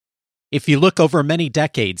If you look over many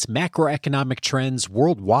decades, macroeconomic trends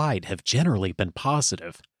worldwide have generally been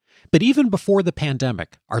positive. But even before the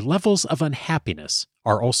pandemic, our levels of unhappiness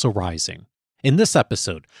are also rising. In this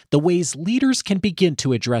episode, the ways leaders can begin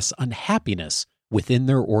to address unhappiness within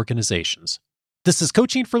their organizations. This is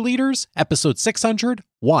Coaching for Leaders, episode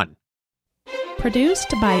 601.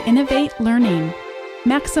 Produced by Innovate Learning,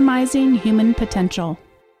 maximizing human potential.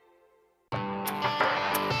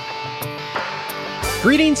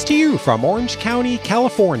 Greetings to you from Orange County,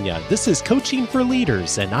 California. This is Coaching for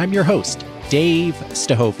Leaders, and I'm your host, Dave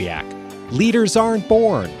Stachowiak. Leaders aren't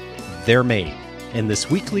born, they're made. And this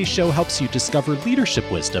weekly show helps you discover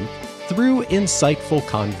leadership wisdom through insightful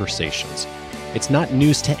conversations. It's not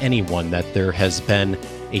news to anyone that there has been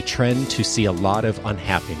a trend to see a lot of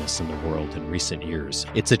unhappiness in the world in recent years.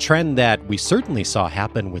 It's a trend that we certainly saw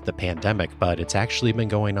happen with the pandemic, but it's actually been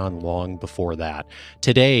going on long before that.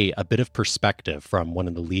 Today, a bit of perspective from one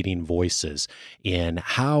of the leading voices in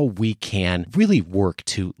how we can really work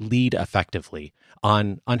to lead effectively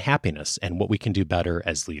on unhappiness and what we can do better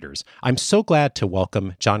as leaders. I'm so glad to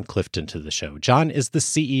welcome John Clifton to the show. John is the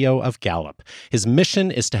CEO of Gallup. His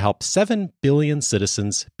mission is to help 7 billion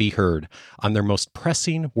citizens be heard on their most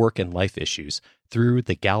pressing work and life issues through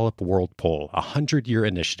the Gallup World Poll, a 100-year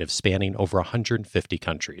initiative spanning over 150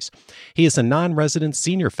 countries. He is a non-resident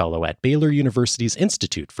senior fellow at Baylor University's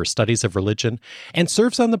Institute for Studies of Religion and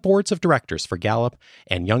serves on the boards of directors for Gallup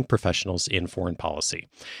and Young Professionals in Foreign Policy.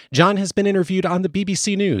 John has been interviewed on the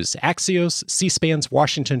BBC News, Axios, C-SPAN's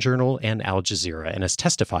Washington Journal, and Al Jazeera, and has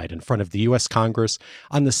testified in front of the U.S. Congress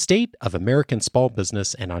on the state of American small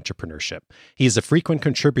business and entrepreneurship. He is a frequent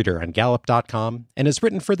contributor on Gallup.com and has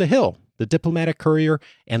written for The Hill, The Diplomatic Courier,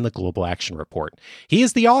 and the Global Action Report. He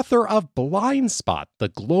is the author of Blind Spot, The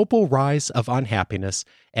Global Rise of Unhappiness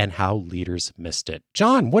and How Leaders Missed It.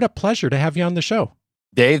 John, what a pleasure to have you on the show.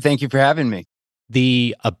 Dave, thank you for having me.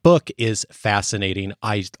 The book is fascinating.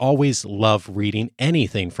 I always love reading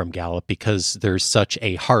anything from Gallup because there's such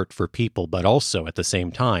a heart for people, but also at the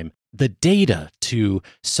same time, the data to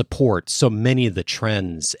support so many of the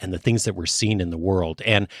trends and the things that we're seeing in the world.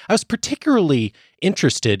 And I was particularly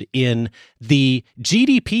interested in the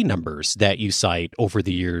GDP numbers that you cite over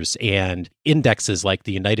the years and indexes like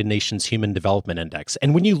the United Nations Human Development Index.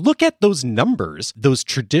 And when you look at those numbers, those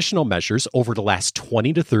traditional measures over the last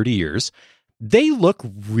 20 to 30 years, they look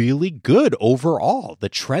really good overall. The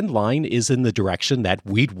trend line is in the direction that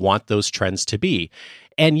we'd want those trends to be.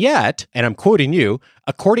 And yet, and I'm quoting you,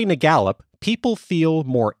 according to Gallup, people feel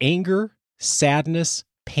more anger, sadness,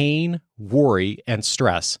 pain, worry, and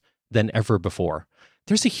stress than ever before.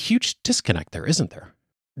 There's a huge disconnect there, isn't there?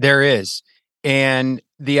 There is. And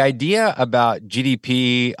the idea about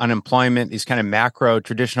GDP, unemployment, these kind of macro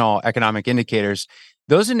traditional economic indicators,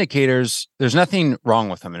 those indicators, there's nothing wrong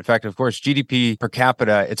with them. In fact, of course, GDP per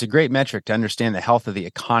capita, it's a great metric to understand the health of the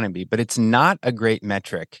economy, but it's not a great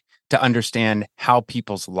metric to understand how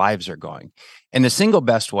people's lives are going. And the single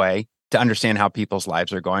best way to understand how people's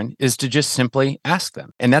lives are going is to just simply ask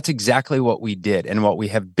them. And that's exactly what we did and what we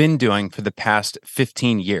have been doing for the past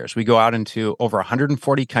 15 years. We go out into over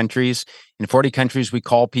 140 countries. In 40 countries, we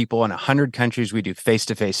call people. In 100 countries, we do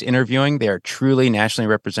face-to-face interviewing. They are truly nationally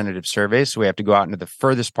representative surveys. So we have to go out into the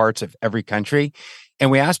furthest parts of every country. And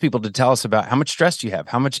we ask people to tell us about how much stress do you have?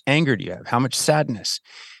 How much anger do you have? How much sadness?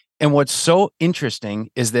 And what's so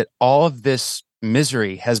interesting is that all of this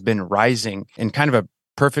misery has been rising in kind of a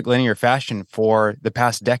perfect linear fashion for the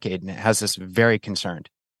past decade, and it has us very concerned.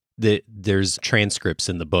 There's transcripts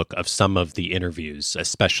in the book of some of the interviews,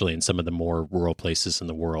 especially in some of the more rural places in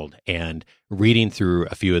the world. And reading through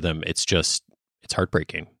a few of them, it's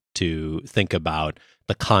heartbreaking to think about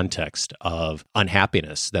the context of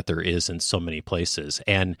unhappiness that there is in so many places.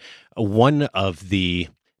 And one of the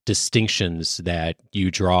distinctions that you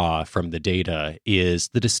draw from the data is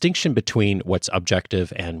the distinction between what's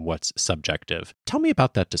objective and what's subjective. Tell me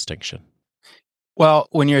about that distinction. Well,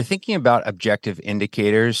 when you're thinking about objective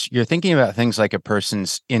indicators, you're thinking about things like a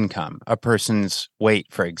person's income, a person's weight,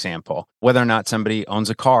 for example, whether or not somebody owns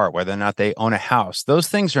a car, whether or not they own a house. Those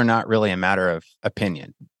things are not really a matter of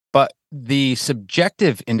opinion. But the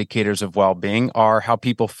subjective indicators of well-being are how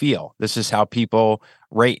people feel. This is how people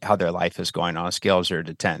rate how their life is going on a scale of 0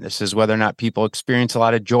 to 10. This is whether or not people experience a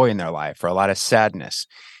lot of joy in their life or a lot of sadness.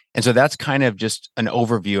 And so that's kind of just an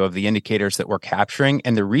overview of the indicators that we're capturing.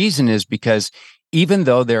 And the reason is because even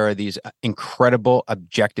though there are these incredible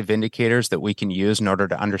objective indicators that we can use in order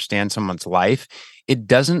to understand someone's life, it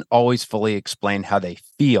doesn't always fully explain how they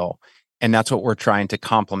feel. And that's what we're trying to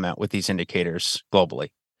complement with these indicators globally.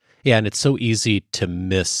 Yeah, and it's so easy to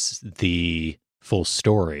miss the full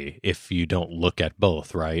story if you don't look at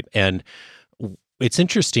both, right? And it's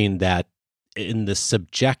interesting that in the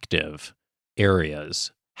subjective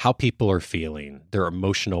areas, how people are feeling, their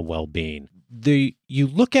emotional well-being, you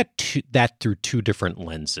look at that through two different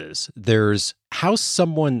lenses. There's how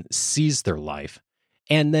someone sees their life,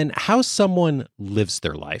 and then how someone lives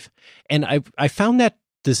their life. And I found that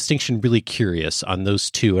distinction really curious on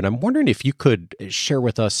those two. And I'm wondering if you could share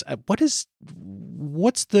with us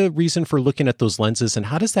what's the reason for looking at those lenses, and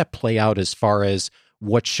how does that play out as far as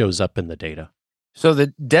what shows up in the data? So the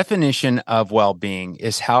definition of well-being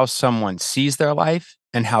is how someone sees their life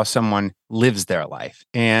and how someone lives their life.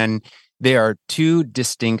 And they are two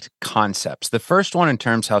distinct concepts. The first one, in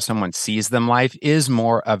terms of how someone sees them life, is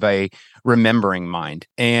more of a remembering mind.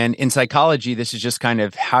 And in psychology, this is just kind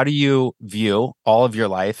of how do you view all of your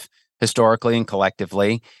life historically and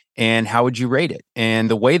collectively, and how would you rate it? And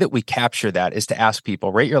the way that we capture that is to ask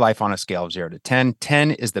people, rate your life on a scale of 0 to 10.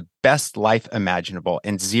 10 is the best life imaginable,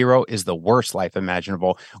 and 0 is the worst life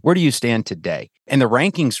imaginable. Where do you stand today? And the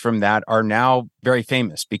rankings from that are now very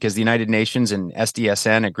famous because the United Nations and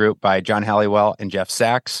SDSN, a group by John Halliwell and Jeff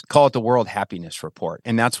Sachs, call it the World Happiness Report.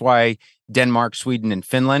 And that's why Denmark, Sweden, and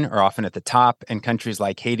Finland are often at the top, and countries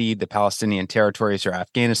like Haiti, the Palestinian territories, or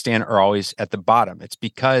Afghanistan are always at the bottom. It's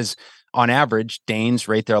because, on average, Danes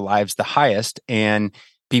rate their lives the highest, and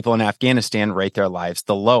people in Afghanistan rate their lives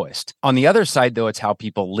the lowest. On the other side, though, it's how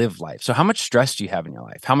people live life. So how much stress do you have in your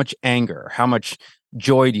life? How much anger? How much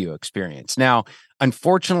joy do you experience? Now,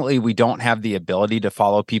 unfortunately, we don't have the ability to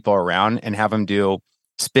follow people around and have them do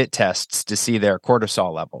spit tests to see their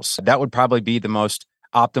cortisol levels. That would probably be the most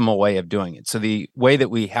optimal way of doing it. So the way that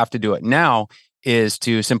we have to do it now is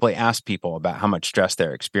to simply ask people about how much stress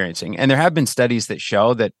they're experiencing. And there have been studies that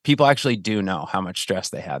show that people actually do know how much stress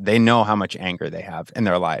they have. They know how much anger they have in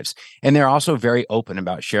their lives. And they're also very open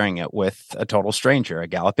about sharing it with a total stranger, a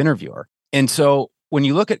Gallup interviewer. And so when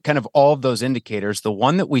you look at kind of all of those indicators, the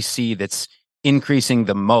one that we see that's increasing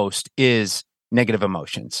the most is negative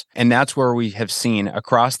emotions. And that's where we have seen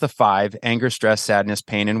across the 5, anger, stress, sadness,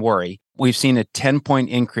 pain, and worry, we've seen a 10-point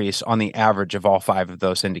increase on the average of all 5 of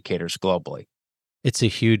those indicators globally. It's a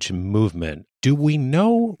huge movement. Do we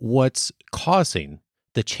know what's causing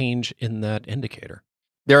the change in that indicator?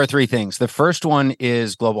 There are 3 things. The first one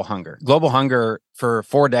is global hunger. Global hunger, for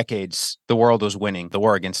 4 decades, the world was winning the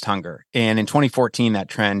war against hunger. And in 2014, that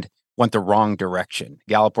trend went the wrong direction.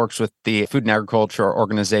 Gallup works with the Food and Agriculture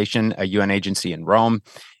Organization, a UN agency in Rome,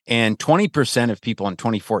 and 20% of people in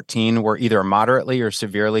 2014 were either moderately or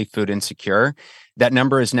severely food insecure. That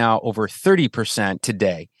number is now over 30%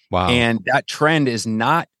 today. Wow. And that trend is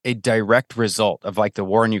not a direct result of like the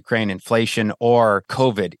war in Ukraine, inflation, or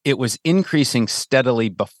COVID. It was increasing steadily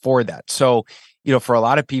before that. So, for a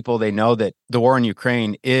lot of people, they know that the war in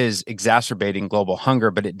Ukraine is exacerbating global hunger,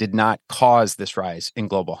 but it did not cause this rise in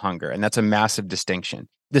global hunger. And that's a massive distinction.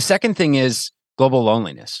 The second thing is global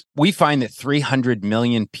loneliness. We find that 300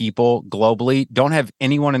 million people globally don't have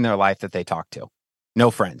anyone in their life that they talk to, no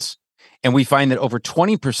friends. And we find that over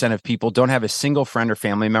 20% of people don't have a single friend or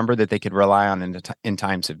family member that they could rely on in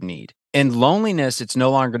times of need. And loneliness, it's no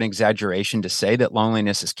longer an exaggeration to say that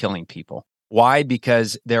loneliness is killing people. Why?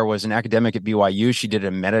 Because there was an academic at BYU. She did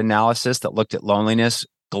a meta-analysis that looked at loneliness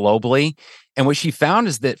globally. And what she found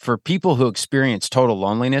is that for people who experience total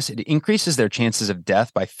loneliness, it increases their chances of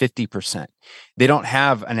death by 50%. They don't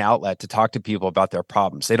have an outlet to talk to people about their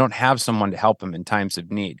problems. They don't have someone to help them in times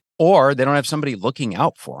of need, or they don't have somebody looking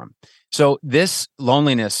out for them. So this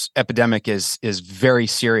loneliness epidemic is very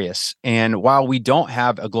serious. And while we don't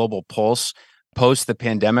have a global pulse post the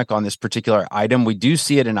pandemic on this particular item, we do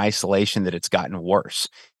see it in isolation that it's gotten worse.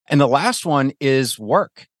 And the last one is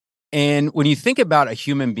work. And when you think about a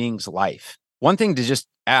human being's life, one thing to just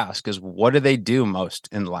ask is, what do they do most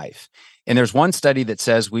in life? And there's one study that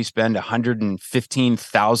says we spend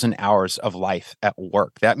 115,000 hours of life at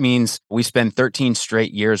work. That means we spend 13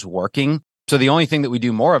 straight years working. So the only thing that we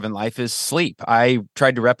do more of in life is sleep. I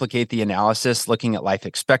tried to replicate the analysis looking at life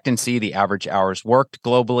expectancy, the average hours worked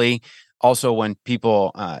globally, also when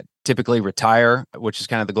people typically retire, which is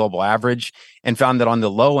kind of the global average, and found that on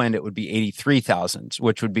the low end, it would be 83,000,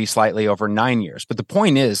 which would be slightly over 9 years. But the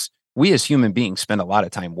point is, we as human beings spend a lot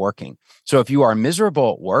of time working. So if you are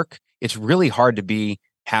miserable at work, it's really hard to be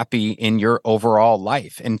happy in your overall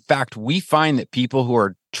life. In fact, we find that people who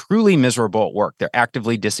are truly miserable at work, they're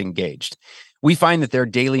actively disengaged. We find that their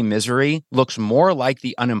daily misery looks more like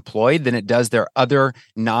the unemployed than it does their other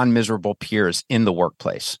non-miserable peers in the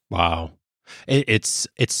workplace. Wow. It's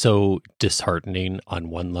so disheartening on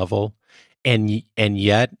one level. And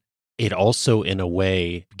yet it also, in a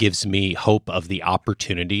way, gives me hope of the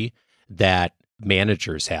opportunity that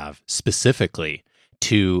managers have specifically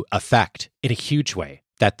to affect in a huge way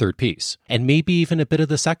that third piece, and maybe even a bit of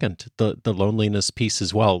the second, the loneliness piece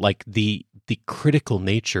as well, like the critical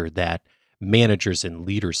nature that managers and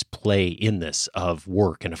leaders play in this of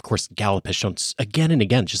work. And of course, Gallup has shown again and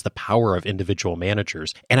again just the power of individual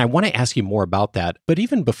managers. And I want to ask you more about that. But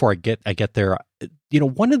even before I get there,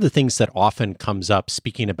 one of the things that often comes up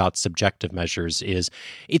speaking about subjective measures is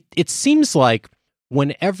it seems like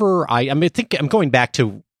whenever I think I'm going back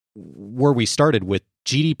to where we started with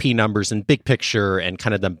GDP numbers and big picture and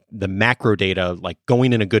kind of the macro data, like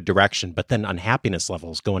going in a good direction, but then unhappiness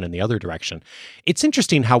levels going in the other direction. It's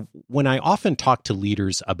interesting how when I often talk to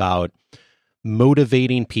leaders about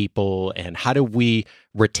motivating people and how do we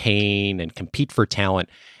retain and compete for talent,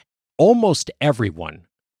 almost everyone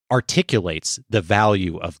articulates the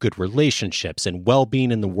value of good relationships and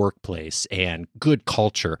well-being in the workplace and good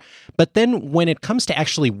culture. But then when it comes to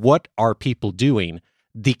actually what are people doing,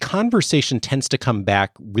 the conversation tends to come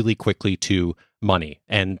back really quickly to money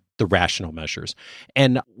and the rational measures.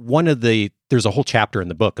 And there's a whole chapter in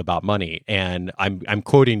the book about money, and I'm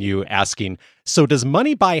quoting you asking, so does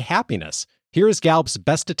money buy happiness? Here is Gallup's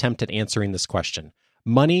best attempt at answering this question.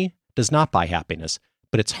 Money does not buy happiness,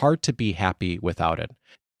 but it's hard to be happy without it.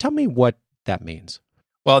 Tell me what that means.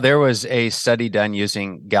 Well, there was a study done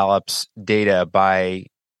using Gallup's data by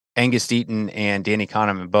Angus Deaton and Danny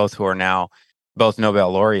Kahneman, both who are now both Nobel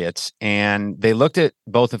laureates, and they looked at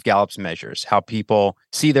both of Gallup's measures, how people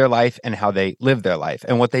see their life and how they live their life.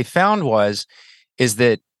 And what they found is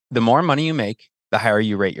that the more money you make, the higher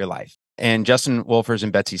you rate your life. And Justin Wolfers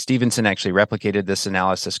and Betsy Stevenson actually replicated this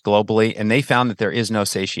analysis globally, and they found that there is no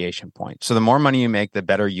satiation point. So the more money you make, the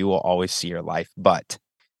better you will always see your life. But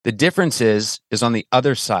the difference is on the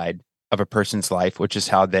other side of a person's life, which is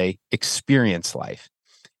how they experience life.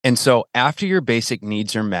 And so after your basic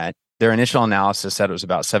needs are met, their initial analysis said it was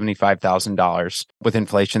about $75,000. With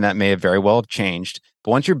inflation, that may have very well have changed. But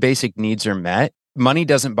once your basic needs are met, money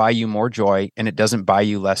doesn't buy you more joy, and it doesn't buy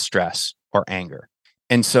you less stress or anger.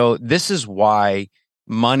 And so this is why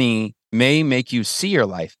money may make you see your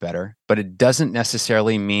life better, but it doesn't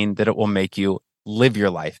necessarily mean that it will make you live your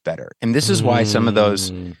life better. And this is why some of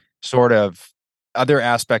those sort of other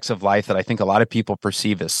aspects of life that I think a lot of people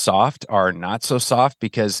perceive as soft are not so soft,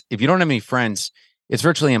 because if you don't have any friends, it's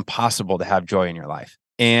virtually impossible to have joy in your life.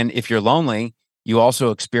 And if you're lonely, you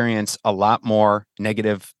also experience a lot more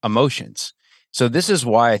negative emotions. So this is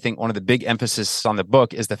why I think one of the big emphasis on the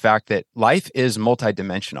book is the fact that life is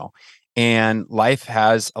multidimensional, and life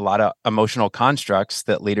has a lot of emotional constructs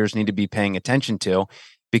that leaders need to be paying attention to,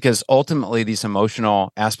 because ultimately these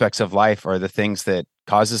emotional aspects of life are the things that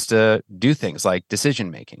cause us to do things like decision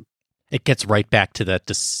making. It gets right back to that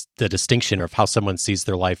the distinction of how someone sees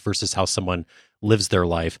their life versus how someone lives their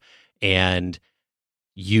life. And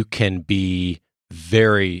you can be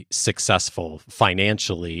very successful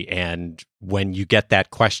financially, and when you get that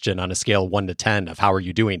question on a scale of 1 to 10 of how are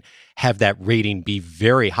you doing, have that rating be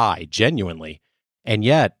very high, genuinely. And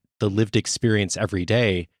yet the lived experience every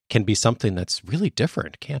day can be something that's really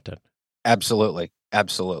different, can't it? Absolutely.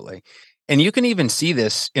 Absolutely. And you can even see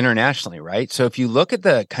this internationally, right? So if you look at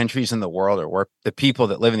the countries in the world, or where the people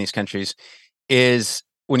that live in these countries, is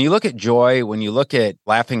when you look at joy, when you look at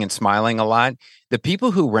laughing and smiling a lot, the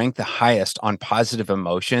people who rank the highest on positive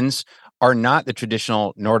emotions are not the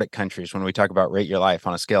traditional Nordic countries when we talk about rate your life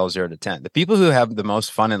on a scale of 0 to 10. The people who have the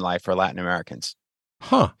most fun in life are Latin Americans.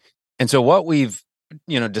 And so what we've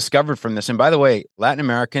discovered from this, and by the way, Latin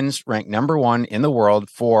Americans rank number 1 in the world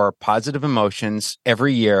for positive emotions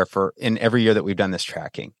every year that we've done this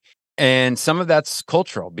tracking. And some of that's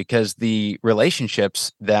cultural, because the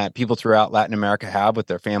relationships that people throughout Latin America have with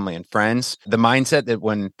their family and friends, the mindset that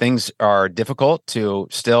when things are difficult to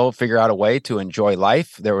still figure out a way to enjoy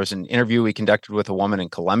life. There was an interview we conducted with a woman in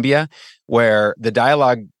Colombia where the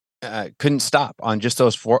dialogue couldn't stop on just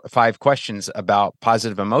those 5 questions about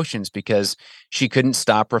positive emotions, because she couldn't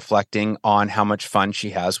stop reflecting on how much fun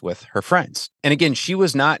she has with her friends. And again, she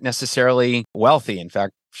was not necessarily wealthy. In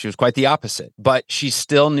fact, she was quite the opposite, but she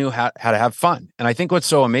still knew how to have fun. And I think what's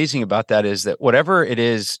so amazing about that is that whatever it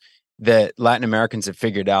is that Latin Americans have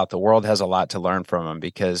figured out, the world has a lot to learn from them,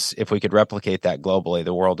 because if we could replicate that globally,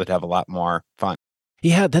 the world would have a lot more fun.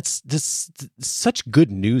 Yeah, that's such good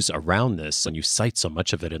news around this, and you cite so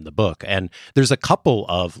much of it in the book. And there's a couple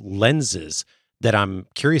of lenses that I'm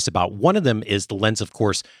curious about. One of them is the lens, of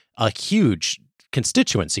course, a huge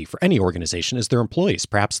constituency for any organization is their employees,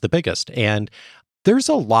 perhaps the biggest. And there's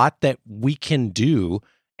a lot that we can do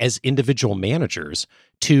as individual managers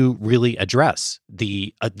to really address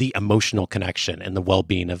the emotional connection and the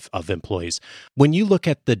well-being of employees. When you look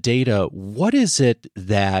at the data, what is it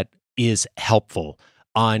that is helpful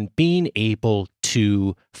on being able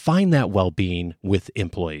to find that well-being with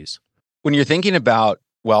employees? When you're thinking about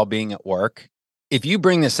well-being at work, if you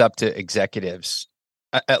bring this up to executives,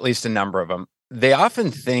 at least a number of them, they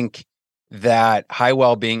often think that high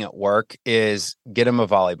well-being at work is get them a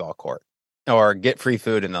volleyball court or get free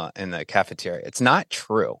food in the cafeteria. It's not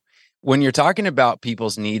true. When you're talking about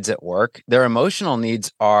people's needs at work, their emotional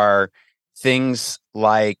needs are things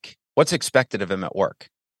like what's expected of them at work.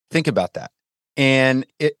 Think about that. And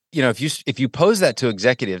if you pose that to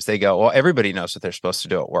executives, they go, well, everybody knows what they're supposed to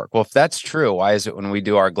do at work. Well, if that's true, why is it when we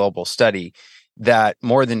do our global study that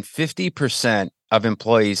more than 50% of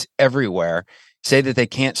employees everywhere say that they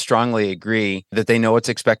can't strongly agree that they know what's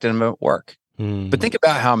expected of them at work? But think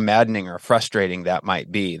about how maddening or frustrating that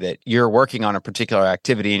might be, that you're working on a particular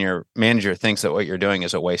activity and your manager thinks that what you're doing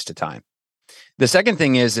is a waste of time. The second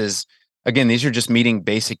thing is again, these are just meeting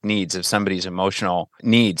basic needs of somebody's emotional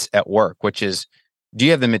needs at work, which is, do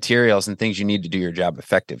you have the materials and things you need to do your job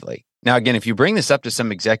effectively? Now, again, if you bring this up to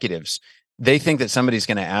some executives, they think that somebody's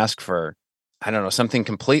going to ask for, I don't know, something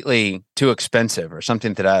completely too expensive or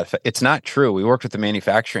something to that effect. It's not true. We worked with the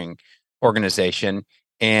manufacturing organization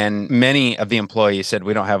and many of the employees said,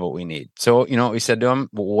 we don't have what we need. So, you know what we said to them?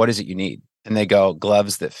 Well, what is it you need? And they go,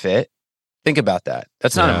 gloves that fit. Think about that.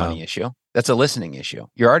 That's not a money issue. That's a listening issue.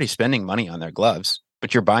 You're already spending money on their gloves,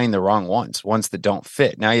 but you're buying the wrong ones that don't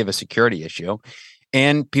fit. Now you have a security issue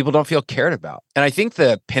and people don't feel cared about. And I think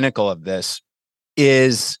the pinnacle of this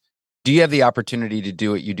is, do you have the opportunity to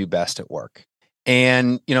do what you do best at work?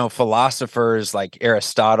 And, philosophers like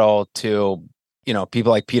Aristotle to,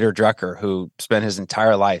 people like Peter Drucker, who spent his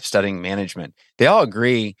entire life studying management, they all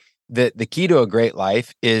agree that the key to a great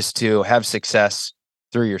life is to have success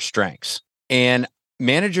through your strengths. And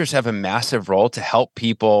managers have a massive role to help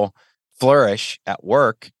people flourish at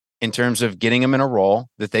work in terms of getting them in a role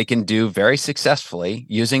that they can do very successfully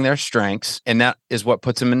using their strengths. And that is what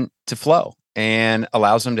puts them into flow and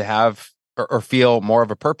allows them to have or feel more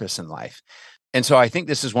of a purpose in life. And so I think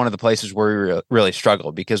this is one of the places where we really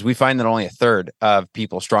struggle, because we find that only a third of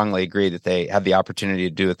people strongly agree that they have the opportunity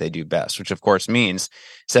to do what they do best, which of course means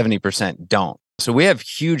 70% don't. So we have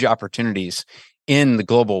huge opportunities in the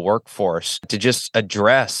global workforce to just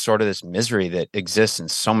address sort of this misery that exists in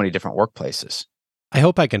so many different workplaces. I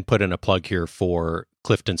hope I can put in a plug here for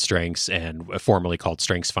Clifton Strengths, and formerly called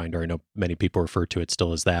StrengthsFinder. I know many people refer to it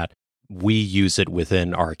still as that. We use it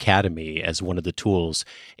within our academy as one of the tools,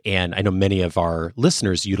 and I know many of our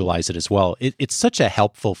listeners utilize it as well. It's such a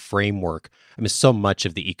helpful framework. I mean, so much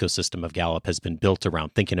of the ecosystem of Gallup has been built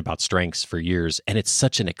around thinking about strengths for years, and it's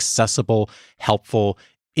such an accessible, helpful,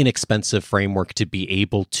 inexpensive framework to be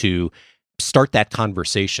able to start that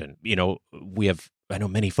conversation. I know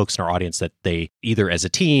many folks in our audience that they either as a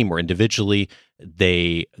team or individually,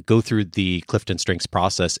 they go through the Clifton Strengths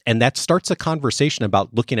process, and that starts a conversation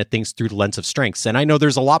about looking at things through the lens of strengths. And I know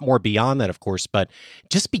there's a lot more beyond that, of course, but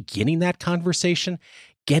just beginning that conversation,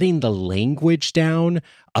 getting the language down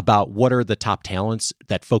about what are the top talents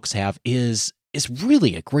that folks have is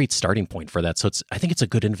really a great starting point for that. So I think it's a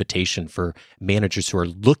good invitation for managers who are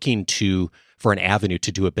looking for an avenue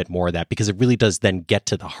to do a bit more of that, because it really does then get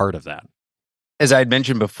to the heart of that. As I had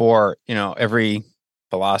mentioned before, every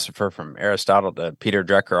philosopher from Aristotle to Peter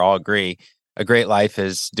Drucker all agree a great life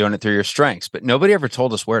is doing it through your strengths, but nobody ever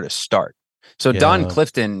told us where to start. So Don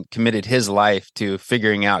Clifton committed his life to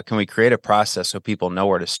figuring out, can we create a process so people know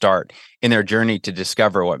where to start in their journey to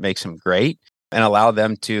discover what makes them great and allow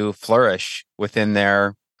them to flourish within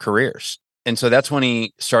their careers? And so that's when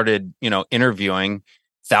he started, interviewing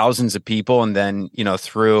thousands of people, and then,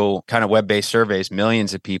 through kind of web-based surveys,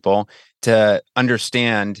 millions of people, to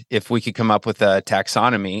understand if we could come up with a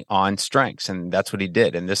taxonomy on strengths. And that's what he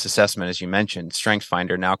did. And this assessment, as you mentioned,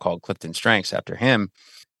 StrengthsFinder, now called Clifton Strengths after him.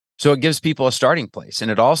 So it gives people a starting place.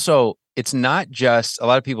 And it's not just, a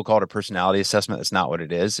lot of people call it a personality assessment. That's not what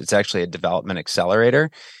it is. It's actually a development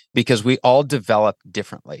accelerator, because we all develop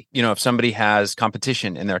differently. If somebody has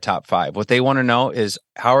competition in their top 5, what they want to know is,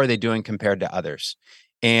 how are they doing compared to others?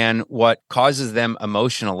 And what causes them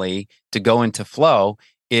emotionally to go into flow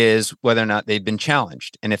is whether or not they've been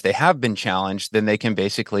challenged. And if they have been challenged, then they can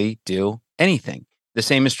basically do anything. The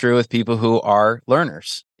same is true with people who are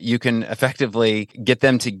learners. You can effectively get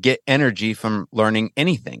them to get energy from learning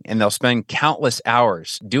anything, and they'll spend countless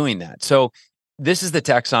hours doing that. So this is the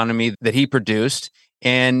taxonomy that he produced,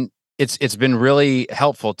 and it's been really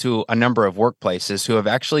helpful to a number of workplaces who have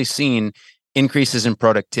actually seen increases in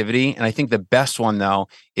productivity. And I think the best one, though,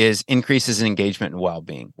 is increases in engagement and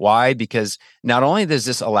well-being. Why? Because not only does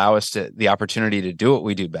this allow us the opportunity to do what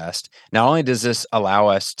we do best, not only does this allow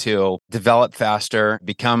us to develop faster,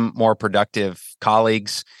 become more productive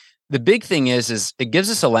colleagues, the big thing is it gives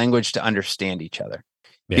us a language to understand each other.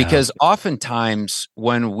 Yeah. Because oftentimes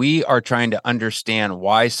when we are trying to understand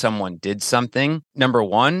why someone did something, number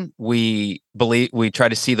one, we try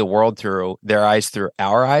to see the world through their eyes, through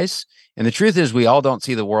our eyes. And the truth is we all don't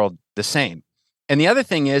see the world the same. And the other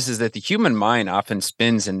thing is that the human mind often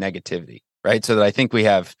spins in negativity, right? So that I think we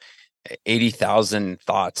have 80,000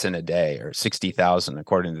 thoughts in a day, or 60,000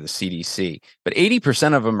 according to the CDC, but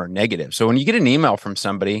 80% of them are negative. So when you get an email from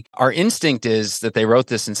somebody, our instinct is that they wrote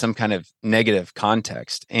this in some kind of negative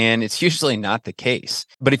context, and it's usually not the case.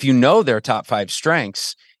 But if you know their top 5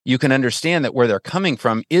 strengths, you can understand that where they're coming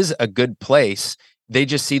from is a good place. They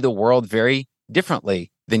just see the world very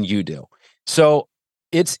differently than you do. So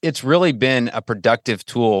it's really been a productive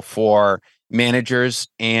tool for managers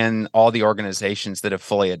and all the organizations that have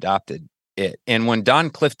fully adopted it. And when Don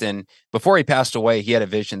Clifton, before he passed away, he had a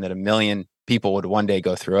vision that 1 million people would one day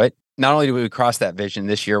go through it. Not only did we cross that vision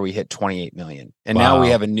this year, we hit 28 million. And Wow. Now we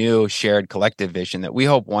have a new shared collective vision that we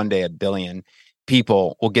hope one day 1 billion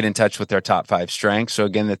people will get in touch with their top 5 strengths. So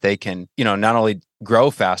again, that they can, not only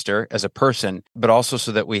grow faster as a person, but also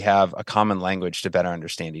so that we have a common language to better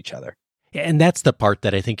understand each other. And that's the part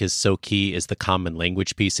that I think is so key, is the common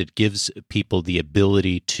language piece. It gives people the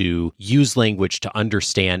ability to use language to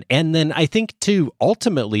understand. And then I think to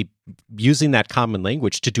ultimately using that common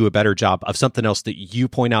language to do a better job of something else that you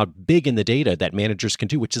point out big in the data that managers can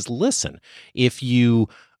do, which is listen. If you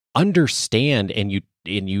understand and you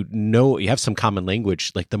know you have some common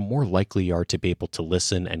language, like the more likely you are to be able to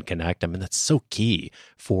listen and connect. I mean, that's so key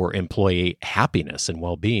for employee happiness and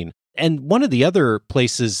well-being. And one of the other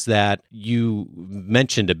places that you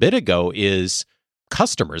mentioned a bit ago is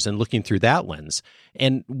customers and looking through that lens.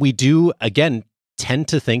 And we do, again, tend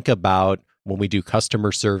to think about, when we do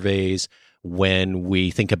customer surveys, when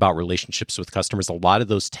we think about relationships with customers, a lot of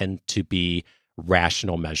those tend to be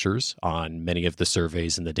rational measures on many of the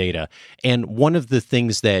surveys and the data. And one of the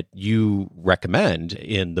things that you recommend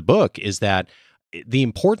in the book is that the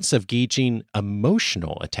importance of gauging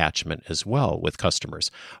emotional attachment as well with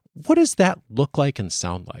customers. What does that look like and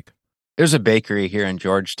sound like? There's a bakery here in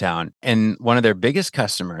Georgetown, and one of their biggest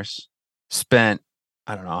customers spent,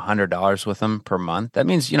 $100 with them per month. That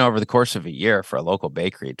means, over the course of a year for a local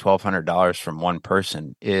bakery, $1,200 from one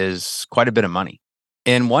person is quite a bit of money.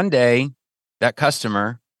 And one day, that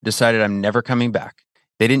customer decided, I'm never coming back.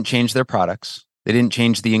 They didn't change their products. They didn't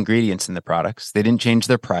change the ingredients in the products. They didn't change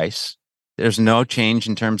their price. There's no change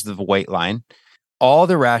in terms of the weight line. All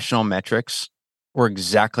the rational metrics were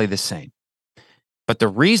exactly the same. But the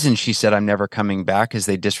reason she said, I'm never coming back, is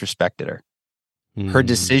they disrespected her. Her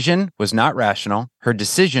decision was not rational. Her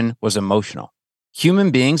decision was emotional.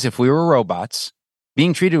 Human beings, if we were robots,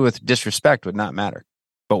 being treated with disrespect would not matter.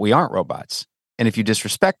 But we aren't robots. And if you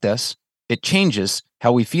disrespect us, it changes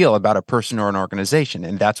how we feel about a person or an organization.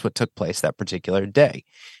 And that's what took place that particular day.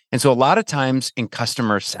 And so a lot of times in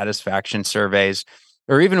customer satisfaction surveys,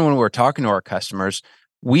 or even when we're talking to our customers,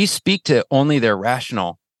 we speak to only their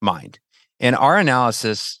rational mind. And our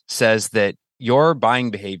analysis says that your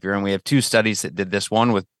buying behavior, and we have 2 studies that did this.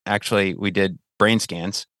 One we did brain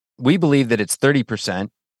scans. We believe that it's 30%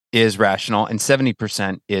 is rational and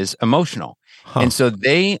 70% is emotional. And so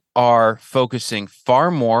they are focusing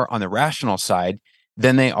far more on the rational side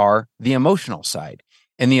than they are the emotional side.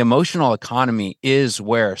 And the emotional economy is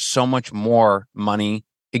where so much more money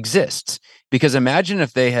exists. Because imagine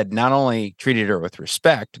if they had not only treated her with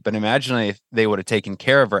respect, but imagine if they would have taken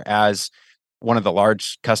care of her as one of the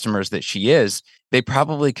large customers that she is, they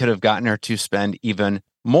probably could have gotten her to spend even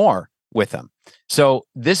more with them. So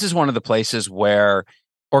this is one of the places where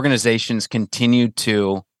organizations continue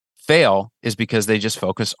to fail, is because they just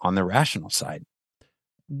focus on the rational side.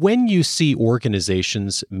 When you see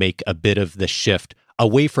organizations make a bit of the shift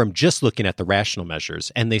away from just looking at the rational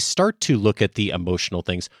measures and they start to look at the emotional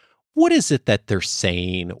things, what is it that they're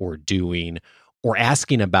saying or doing or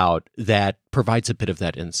asking about that provides a bit of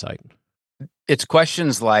that insight? It's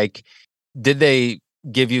questions like, did they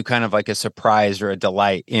give you kind of like a surprise or a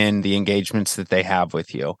delight in the engagements that they have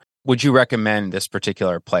with you? Would you recommend this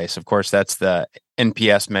particular place? Of course, that's the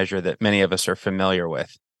NPS measure that many of us are familiar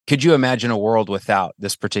with. Could you imagine a world without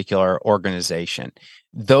this particular organization?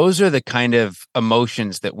 Those are the kind of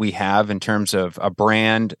emotions that we have in terms of a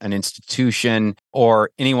brand, an institution,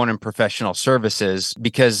 or anyone in professional services,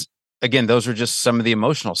 because again, those are just some of the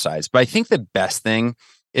emotional sides. But I think the best thing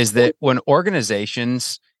is that when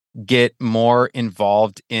organizations get more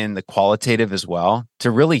involved in the qualitative as well,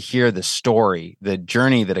 to really hear the story, the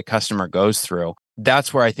journey that a customer goes through.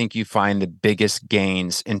 That's where I think you find the biggest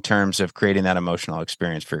gains in terms of creating that emotional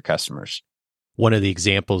experience for your customers. One of the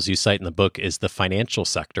examples you cite in the book is the financial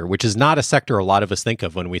sector, which is not a sector a lot of us think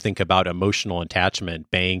of when we think about emotional attachment,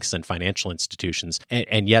 banks and financial institutions.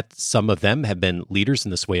 And yet some of them have been leaders in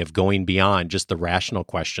this way of going beyond just the rational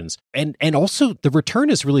questions. And also the return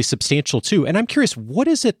is really substantial too. And I'm curious, what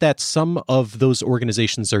is it that some of those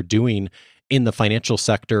organizations are doing in the financial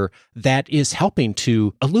sector that is helping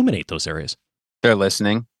to illuminate those areas? They're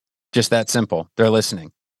listening. Just that simple. They're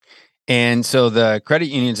listening. And so the credit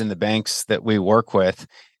unions and the banks that we work with,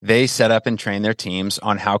 they set up and train their teams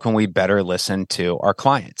on how can we better listen to our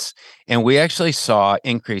clients. And we actually saw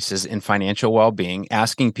increases in financial well-being,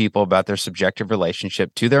 asking people about their subjective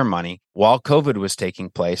relationship to their money while COVID was taking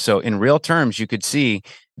place. So in real terms, you could see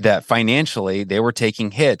that financially they were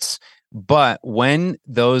taking hits. But when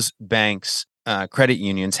those banks, credit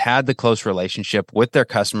unions had the close relationship with their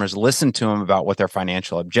customers, listened to them about what their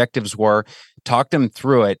financial objectives were, talked them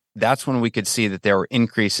through it, that's when we could see that there were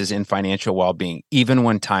increases in financial well-being, even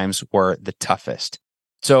when times were the toughest.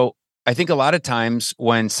 So I think a lot of times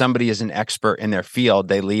when somebody is an expert in their field,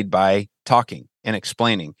 they lead by talking and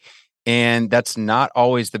explaining. And that's not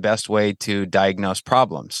always the best way to diagnose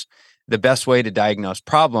problems. The best way to diagnose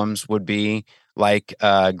problems would be like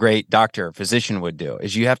a great doctor or physician would do,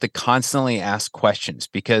 is you have to constantly ask questions,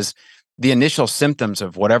 because the initial symptoms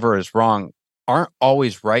of whatever is wrong aren't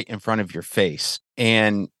always right in front of your face.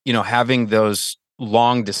 And, having those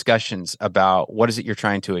long discussions about what is it you're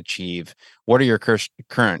trying to achieve, what are your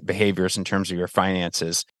current behaviors in terms of your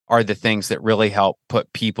finances, are the things that really help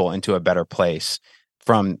put people into a better place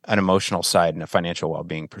from an emotional side and a financial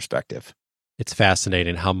well-being perspective. It's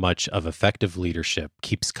fascinating how much of effective leadership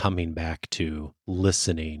keeps coming back to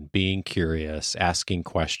listening, being curious, asking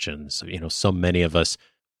questions. So many of us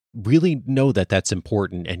really know that that's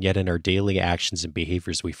important, and yet in our daily actions and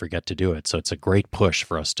behaviors, we forget to do it. So it's a great push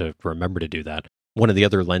for us to remember to do that. One of the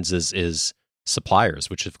other lenses is suppliers,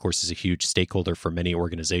 which of course is a huge stakeholder for many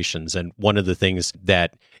organizations. And one of the things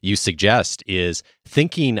that you suggest is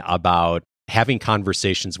thinking about having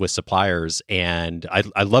conversations with suppliers. And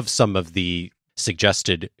I love some of the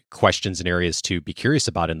suggested questions and areas to be curious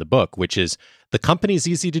about in the book, which is the company is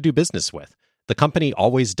easy to do business with. The company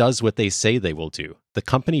always does what they say they will do. The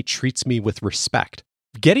company treats me with respect.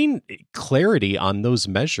 Getting clarity on those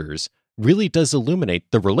measures really does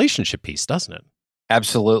illuminate the relationship piece, doesn't it?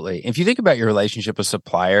 Absolutely. If you think about your relationship with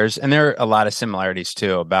suppliers, and there are a lot of similarities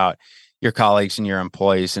too about your colleagues and your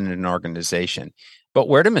employees in an organization, but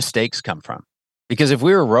where do mistakes come from? Because if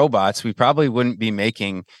we were robots, we probably wouldn't be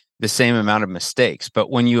making the same amount of mistakes. But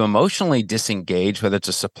when you emotionally disengage, whether it's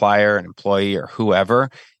a supplier, an employee, or whoever,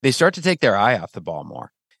 they start to take their eye off the ball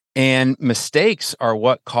more. And mistakes are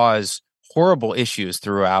what cause horrible issues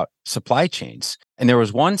throughout supply chains. And there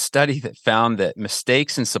was one study that found that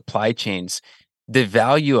mistakes in supply chains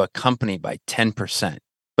devalue a company by 10%.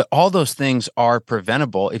 But all those things are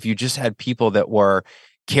preventable if you just had people that were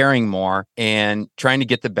caring more and trying to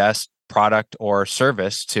get the best product or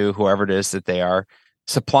service to whoever it is that they are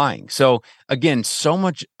supplying. So again, so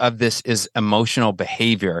much of this is emotional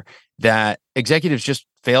behavior that executives just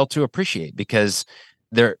fail to appreciate because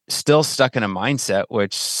they're still stuck in a mindset,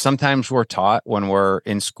 which sometimes we're taught when we're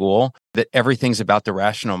in school, that everything's about the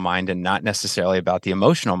rational mind and not necessarily about the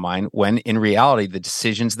emotional mind, when in reality, the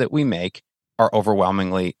decisions that we make are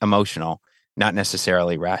overwhelmingly emotional, not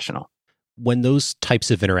necessarily rational. When those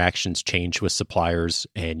types of interactions change with suppliers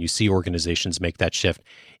and you see organizations make that shift,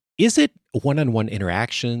 is it one-on-one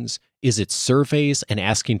interactions? Is it surveys and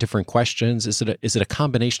asking different questions? Is it a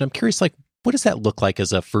combination? I'm curious, what does that look like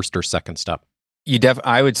as a first or second step?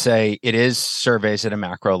 I would say it is surveys at a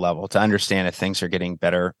macro level to understand if things are getting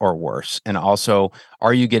better or worse. And also,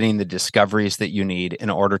 are you getting the discoveries that you need in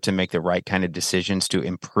order to make the right kind of decisions to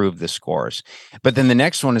improve the scores? But then the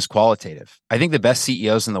next one is qualitative. I think the best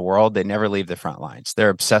CEOs in the world, they never leave the front lines. They're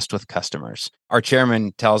obsessed with customers. Our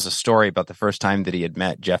chairman tells a story about the first time that he had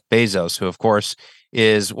met Jeff Bezos, who of course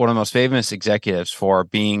is one of the most famous executives for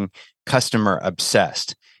being customer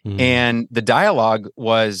obsessed. And the dialogue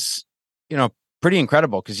was, pretty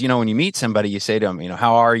incredible because, when you meet somebody, you say to them,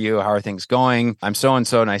 how are you? How are things going? I'm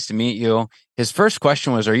so-and-so. Nice to meet you. His first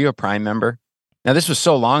question was, are you a Prime member? Now, this was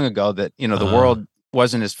so long ago that, the world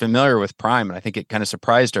wasn't as familiar with Prime. And I think it kind of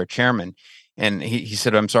surprised our chairman. And he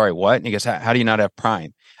said, I'm sorry, what? And he goes, how do you not have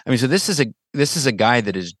Prime? So this is a guy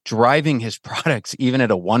that is driving his products even at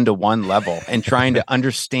a one-to-one level and trying to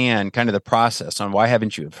understand kind of the process on why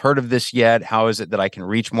haven't you heard of this yet? How is it that I can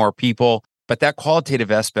reach more people? But that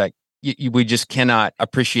qualitative aspect, we just cannot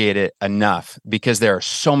appreciate it enough because there are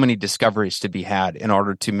so many discoveries to be had in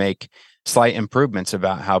order to make slight improvements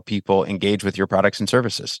about how people engage with your products and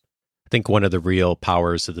services. I think one of the real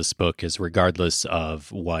powers of this book is, regardless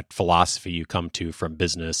of what philosophy you come to from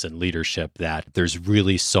business and leadership, that there's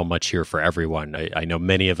really so much here for everyone. I know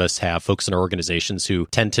many of us have folks in our organizations who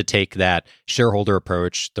tend to take that shareholder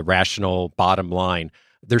approach, the rational bottom line.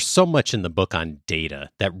 There's so much in the book on data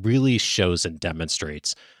that really shows and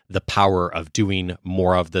demonstrates the power of doing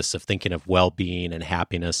more of this, of thinking of well-being and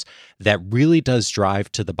happiness, that really does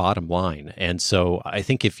drive to the bottom line. And so I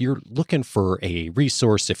think if you're looking for a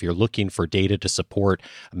resource, if you're looking for data to support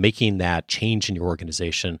making that change in your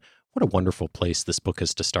organization, what a wonderful place this book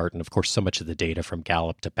is to start. And of course, so much of the data from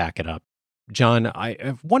Gallup to back it up. John, I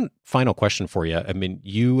have one final question for you. I mean,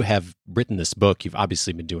 you have written this book. You've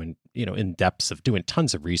obviously been doing, in depths of doing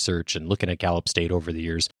tons of research and looking at Gallup State over the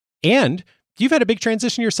years. And you've had a big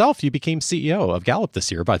transition yourself. You became CEO of Gallup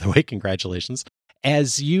this year, by the way. Congratulations.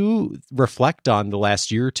 As you reflect on the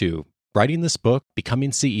last year or two, writing this book,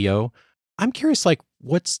 becoming CEO, I'm curious,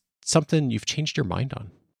 what's something you've changed your mind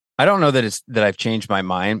on? I don't know that I've changed my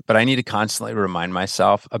mind, but I need to constantly remind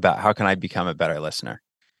myself about how can I become a better listener.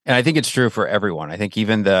 And I think it's true for everyone. I think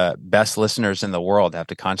even the best listeners in the world have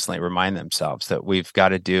to constantly remind themselves that we've got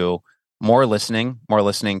to do more listening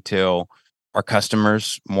to our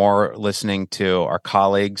customers, more listening to our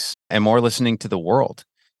colleagues, and more listening to the world,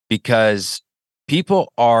 because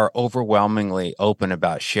people are overwhelmingly open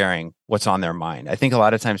about sharing what's on their mind. I think a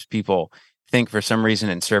lot of times people think for some reason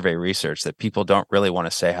in survey research that people don't really want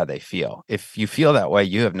to say how they feel. If you feel that way,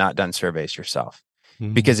 you have not done surveys yourself.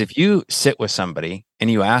 Because if you sit with somebody and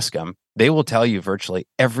you ask them, they will tell you virtually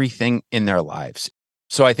everything in their lives.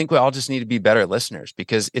 So I think we all just need to be better listeners,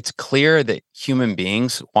 because it's clear that human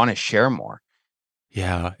beings want to share more.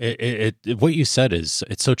 Yeah, what you said it's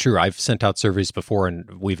so true. I've sent out surveys before and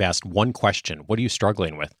we've asked one question: what are you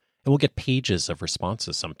struggling with? And we'll get pages of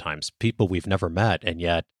responses sometimes, people we've never met. And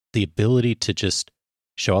yet the ability to just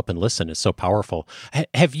show up and listen is so powerful.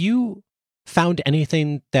 Have you found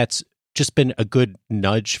anything that's just been a good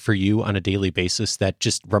nudge for you on a daily basis that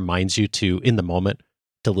just reminds you to, in the moment,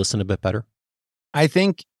 to listen a bit better? I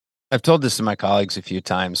think I've told this to my colleagues a few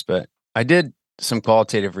times, but I did some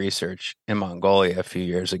qualitative research in Mongolia a few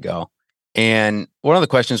years ago. And one of the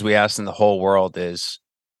questions we asked in the whole world is,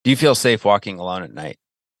 do you feel safe walking alone at night?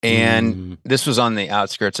 And this was on the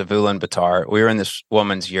outskirts of Ulaanbaatar. We were in this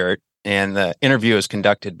woman's yurt, and the interview is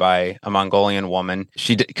conducted by a Mongolian woman.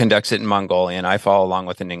 She conducts it in Mongolian. I follow along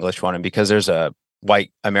with an English one. And because there's a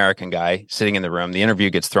white American guy sitting in the room, the interview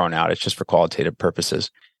gets thrown out. It's just for qualitative purposes.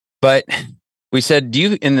 But we said,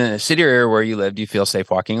 in the city area where you live, do you feel safe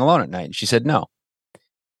walking alone at night? And she said, no.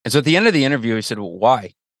 And so at the end of the interview, we said, well,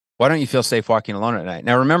 why? Why don't you feel safe walking alone at night?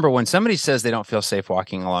 Now, remember, when somebody says they don't feel safe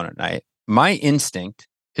walking alone at night, my instinct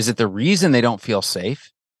is that the reason they don't feel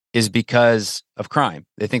safe is because of crime.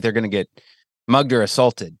 They think they're going to get mugged or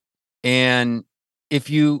assaulted. And if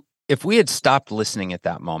we had stopped listening at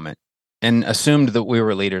that moment and assumed that we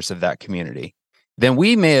were leaders of that community, then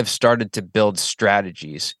we may have started to build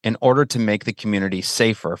strategies in order to make the community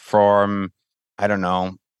safer from, I don't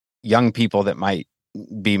know, young people that might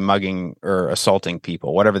be mugging or assaulting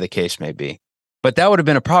people, whatever the case may be. But that would have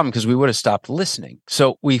been a problem because we would have stopped listening.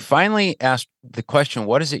 So we finally asked the question,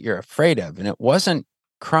 what is it you're afraid of? And it wasn't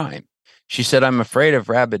crime. She said, I'm afraid of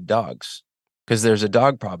rabid dogs because there's a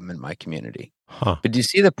dog problem in my community. But do you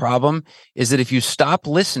see the problem is that if you stop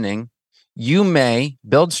listening, you may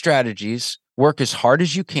build strategies, work as hard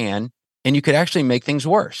as you can, and you could actually make things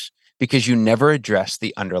worse because you never address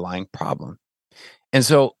the underlying problem. And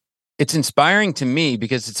so it's inspiring to me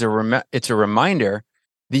because it's a reminder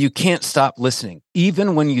that you can't stop listening.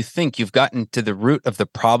 Even when you think you've gotten to the root of the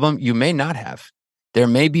problem, you may not have. There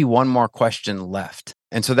may be one more question left.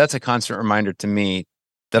 And so that's a constant reminder to me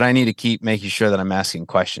that I need to keep making sure that I'm asking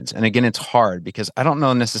questions. And again, it's hard because I don't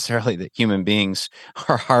know necessarily that human beings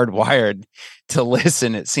are hardwired to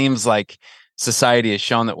listen. It seems like society has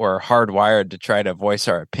shown that we're hardwired to try to voice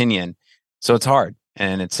our opinion. So it's hard.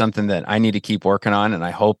 And it's something that I need to keep working on. And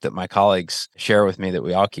I hope that my colleagues share with me that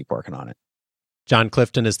we all keep working on it. John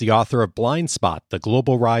Clifton is the author of Blind Spot, The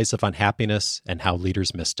Global Rise of Unhappiness and How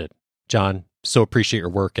Leaders Missed It. John, so appreciate your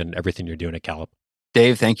work and everything you're doing at Gallup.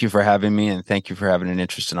 Dave, thank you for having me, and thank you for having an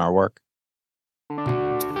interest in our work.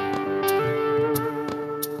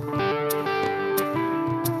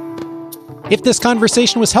 If this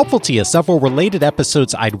conversation was helpful to you, several related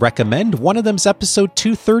episodes I'd recommend. One of them's episode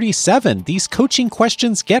 237. These coaching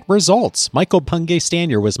questions get results. Michael Bungay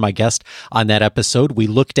Stanier was my guest on that episode. We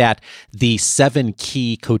looked at the 7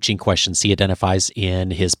 key coaching questions he identifies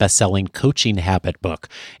in his best-selling Coaching Habit book.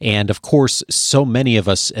 And of course, so many of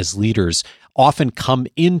us as leaders often come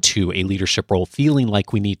into a leadership role feeling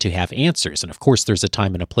like we need to have answers. And of course, there's a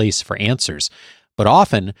time and a place for answers. But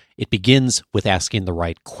often it begins with asking the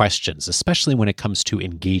right questions, especially when it comes to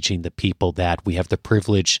engaging the people that we have the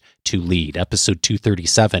privilege to lead. Episode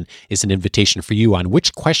 237 is an invitation for you on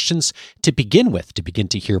which questions to begin with to begin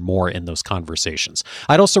to hear more in those conversations.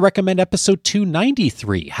 I'd also recommend episode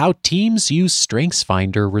 293, How Teams Use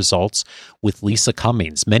StrengthsFinder Results with Lisa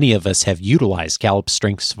Cummings. Many of us have utilized Gallup's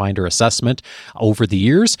StrengthsFinder assessment over the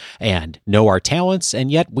years and know our talents,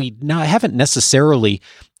 and yet we haven't necessarily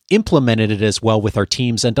implemented it as well with our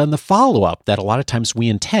teams and done the follow-up that a lot of times we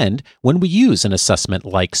intend when we use an assessment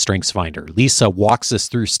like StrengthsFinder. Lisa walks us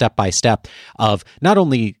through step-by-step of not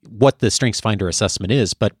only what the StrengthsFinder assessment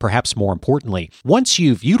is, but perhaps more importantly, once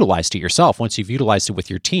you've utilized it yourself, once you've utilized it with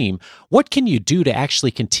your team, what can you do to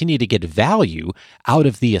actually continue to get value out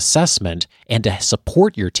of the assessment and to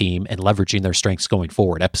support your team and leveraging their strengths going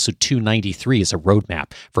forward? Episode 293 is a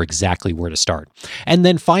roadmap for exactly where to start. And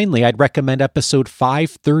then finally, I'd recommend episode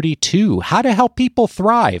 532, How to Help People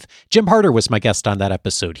Thrive. Jim Harder was my guest on that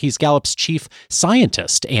episode. He's Gallup's chief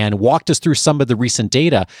scientist and walked us through some of the recent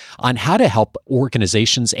data on how to help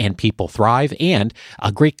organizations and people thrive, and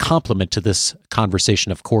a great complement to this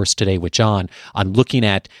conversation, of course, today with John on looking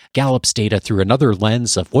at Gallup's data through another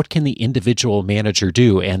lens of what can the individual manager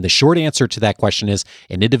do. And the short answer to that question is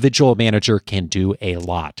an individual manager can do a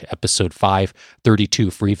lot. Episode 532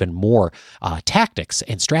 for even more tactics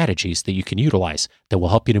and strategies that you can utilize that will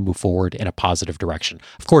help you to move forward in a positive direction.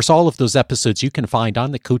 Of course, all of those episodes you can find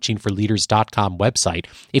on the coachingforleaders.com website.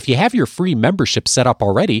 If you have your free membership set up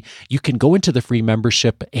already, you can go into the free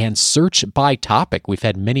membership and search by topic. We've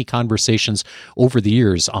had many conversations over the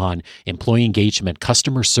years on employee engagement,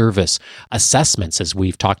 customer service, assessments, as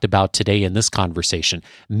we've talked about today in this conversation,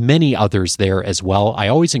 many others there as well. I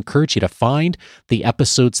always encourage you to find the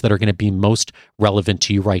episodes that are going to be most relevant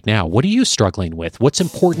to you right now. What are you struggling with? What's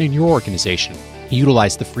important in your organization?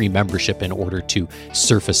 Utilize the free membership in order to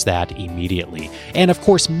surface that immediately. And of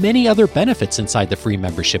course, many other benefits inside the free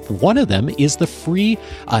membership. One of them is the free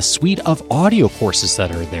suite of audio courses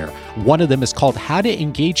that are there. One of them is called How to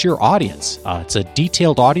Engage Your Audience. It's a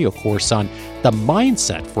detailed audio course on the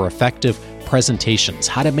mindset for effective presentations,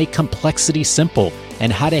 how to make complexity simple,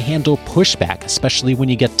 and how to handle pushback, especially when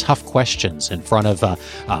you get tough questions in front of a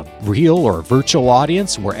real or virtual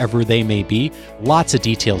audience, wherever they may be. Lots of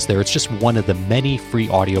details there. It's just one of the many free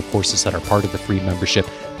audio courses that are part of the free membership,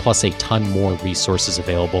 plus a ton more resources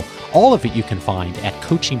available. All of it you can find at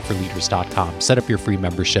coachingforleaders.com. Set up your free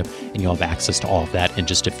membership and you'll have access to all of that in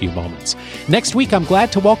just a few moments. Next week, I'm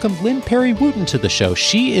glad to welcome Lynn Perry-Wooten to the show.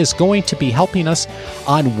 She is going to be helping us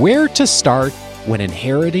on where to start when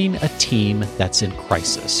inheriting a team that's in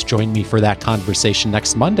crisis. Join me for that conversation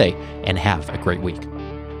next Monday and have a great week.